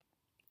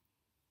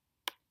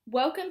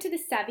Welcome to the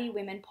Savvy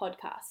Women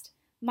podcast.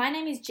 My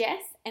name is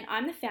Jess and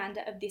I'm the founder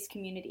of this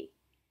community.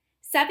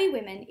 Savvy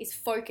Women is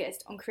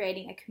focused on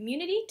creating a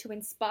community to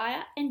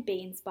inspire and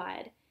be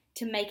inspired,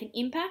 to make an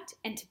impact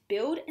and to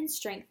build and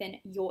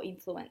strengthen your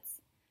influence.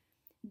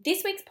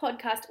 This week's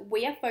podcast,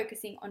 we are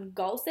focusing on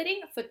goal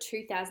setting for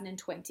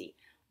 2020.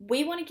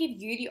 We want to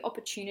give you the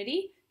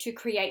opportunity to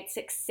create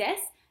success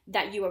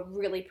that you are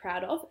really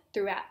proud of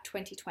throughout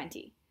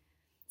 2020.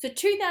 So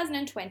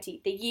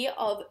 2020, the year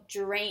of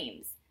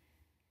dreams.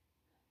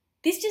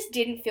 This just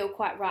didn't feel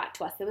quite right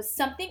to us. There was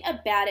something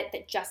about it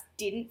that just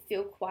didn't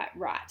feel quite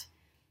right.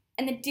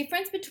 And the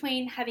difference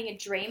between having a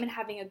dream and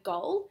having a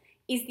goal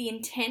is the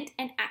intent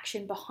and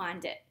action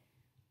behind it.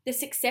 The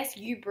success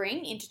you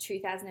bring into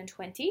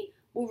 2020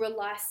 will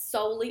rely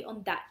solely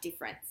on that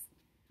difference.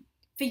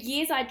 For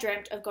years, I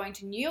dreamt of going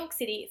to New York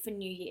City for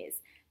New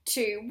Year's,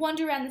 to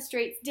wander around the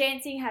streets,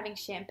 dancing, having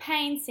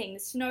champagne, seeing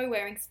the snow,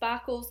 wearing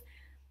sparkles.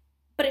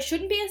 But it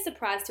shouldn't be a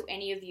surprise to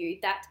any of you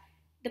that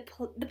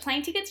the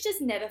plane tickets just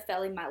never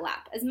fell in my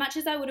lap. As much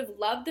as I would have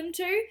loved them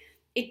to,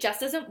 it just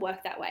doesn't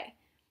work that way.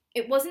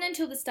 It wasn't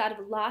until the start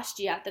of last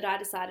year that I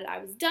decided I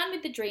was done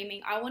with the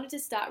dreaming. I wanted to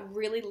start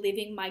really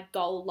living my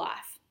goal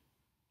life.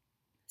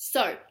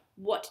 So,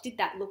 what did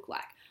that look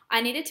like?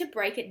 I needed to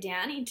break it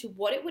down into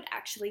what it would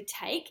actually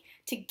take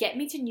to get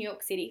me to New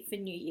York City for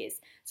New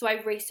Year's. So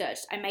I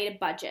researched, I made a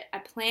budget, I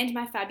planned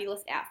my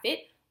fabulous outfit,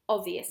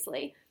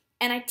 obviously,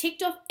 and I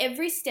ticked off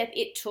every step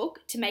it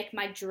took to make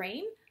my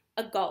dream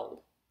a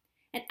goal.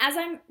 And as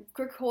I'm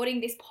recording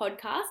this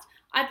podcast,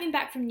 I've been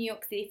back from New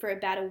York City for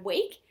about a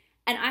week,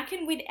 and I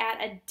can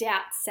without a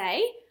doubt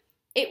say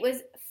it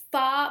was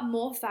far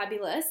more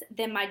fabulous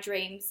than my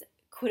dreams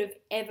could have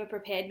ever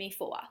prepared me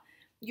for.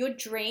 Your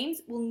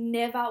dreams will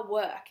never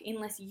work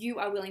unless you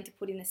are willing to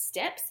put in the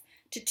steps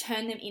to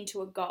turn them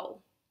into a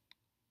goal.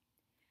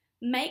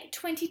 Make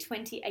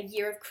 2020 a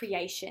year of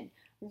creation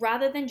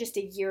rather than just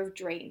a year of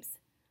dreams.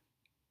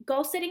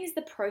 Goal setting is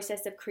the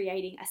process of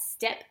creating a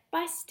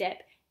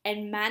step-by-step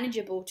and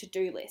manageable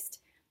to-do list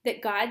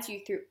that guides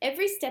you through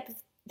every step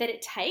that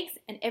it takes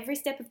and every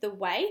step of the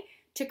way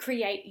to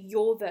create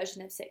your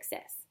version of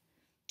success.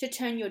 To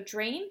turn your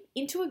dream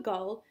into a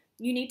goal,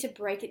 you need to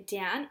break it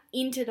down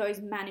into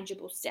those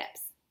manageable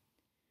steps.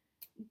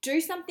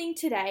 Do something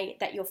today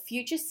that your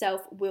future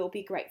self will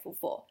be grateful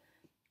for.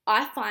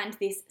 I find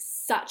this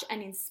such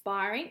an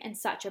inspiring and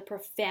such a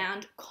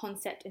profound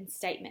concept and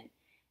statement.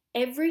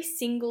 Every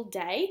single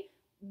day,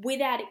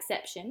 without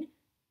exception,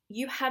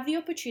 you have the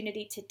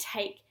opportunity to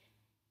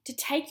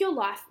take your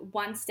life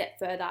one step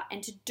further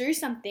and to do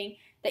something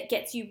that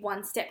gets you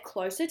one step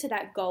closer to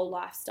that goal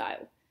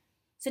lifestyle.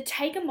 So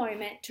take a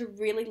moment to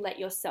really let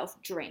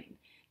yourself dream.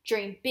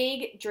 Dream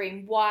big,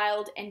 dream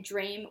wild, and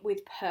dream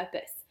with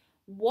purpose.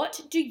 What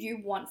do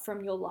you want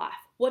from your life?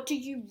 What do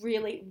you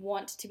really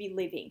want to be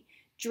living?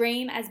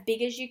 Dream as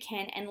big as you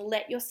can and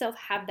let yourself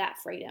have that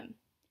freedom.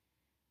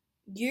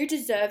 You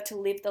deserve to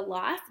live the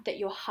life that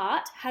your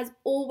heart has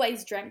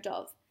always dreamt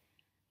of.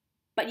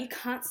 But you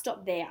can't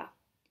stop there.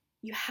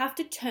 You have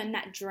to turn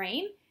that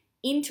dream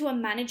into a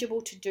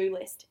manageable to-do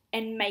list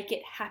and make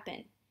it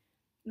happen.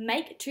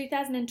 Make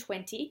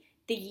 2020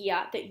 the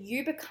year that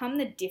you become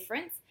the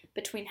difference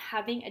between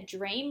having a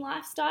dream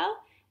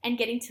lifestyle and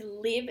getting to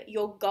live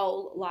your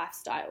goal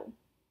lifestyle.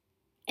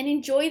 And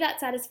enjoy that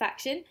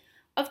satisfaction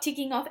of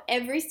ticking off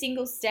every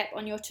single step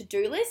on your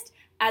to-do list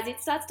as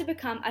it starts to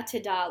become a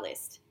to-do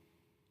list.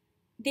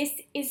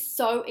 This is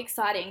so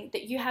exciting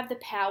that you have the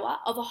power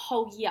of a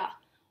whole year.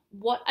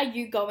 What are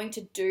you going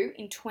to do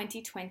in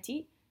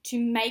 2020 to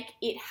make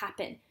it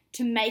happen,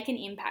 to make an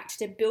impact,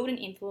 to build an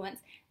influence,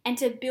 and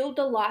to build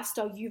the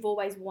lifestyle you've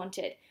always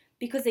wanted?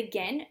 Because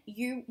again,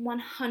 you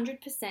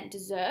 100%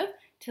 deserve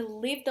to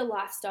live the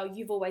lifestyle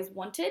you've always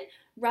wanted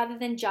rather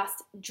than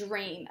just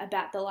dream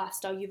about the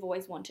lifestyle you've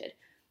always wanted.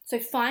 So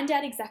find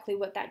out exactly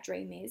what that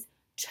dream is,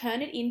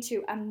 turn it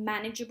into a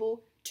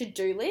manageable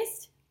to-do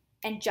list,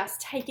 and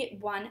just take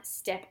it one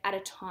step at a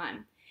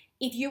time.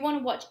 If you want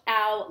to watch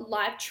our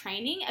live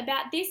training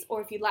about this,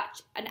 or if you'd like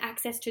an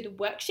access to the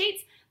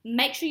worksheets,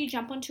 make sure you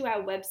jump onto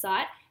our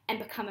website and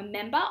become a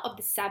member of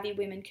the Savvy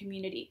Women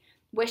community.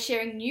 We're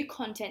sharing new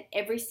content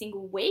every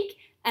single week,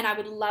 and I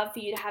would love for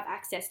you to have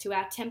access to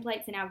our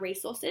templates and our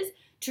resources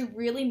to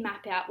really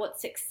map out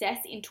what success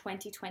in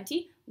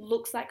 2020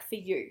 looks like for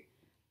you.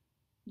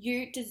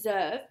 You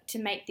deserve to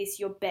make this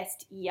your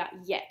best year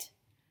yet.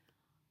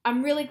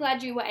 I'm really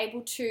glad you were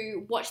able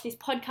to watch this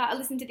podcast,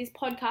 listen to this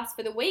podcast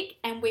for the week,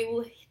 and we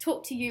will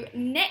talk to you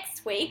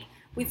next week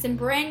with some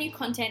brand new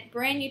content,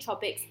 brand new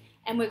topics,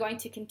 and we're going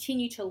to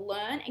continue to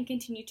learn and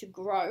continue to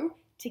grow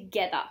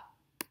together.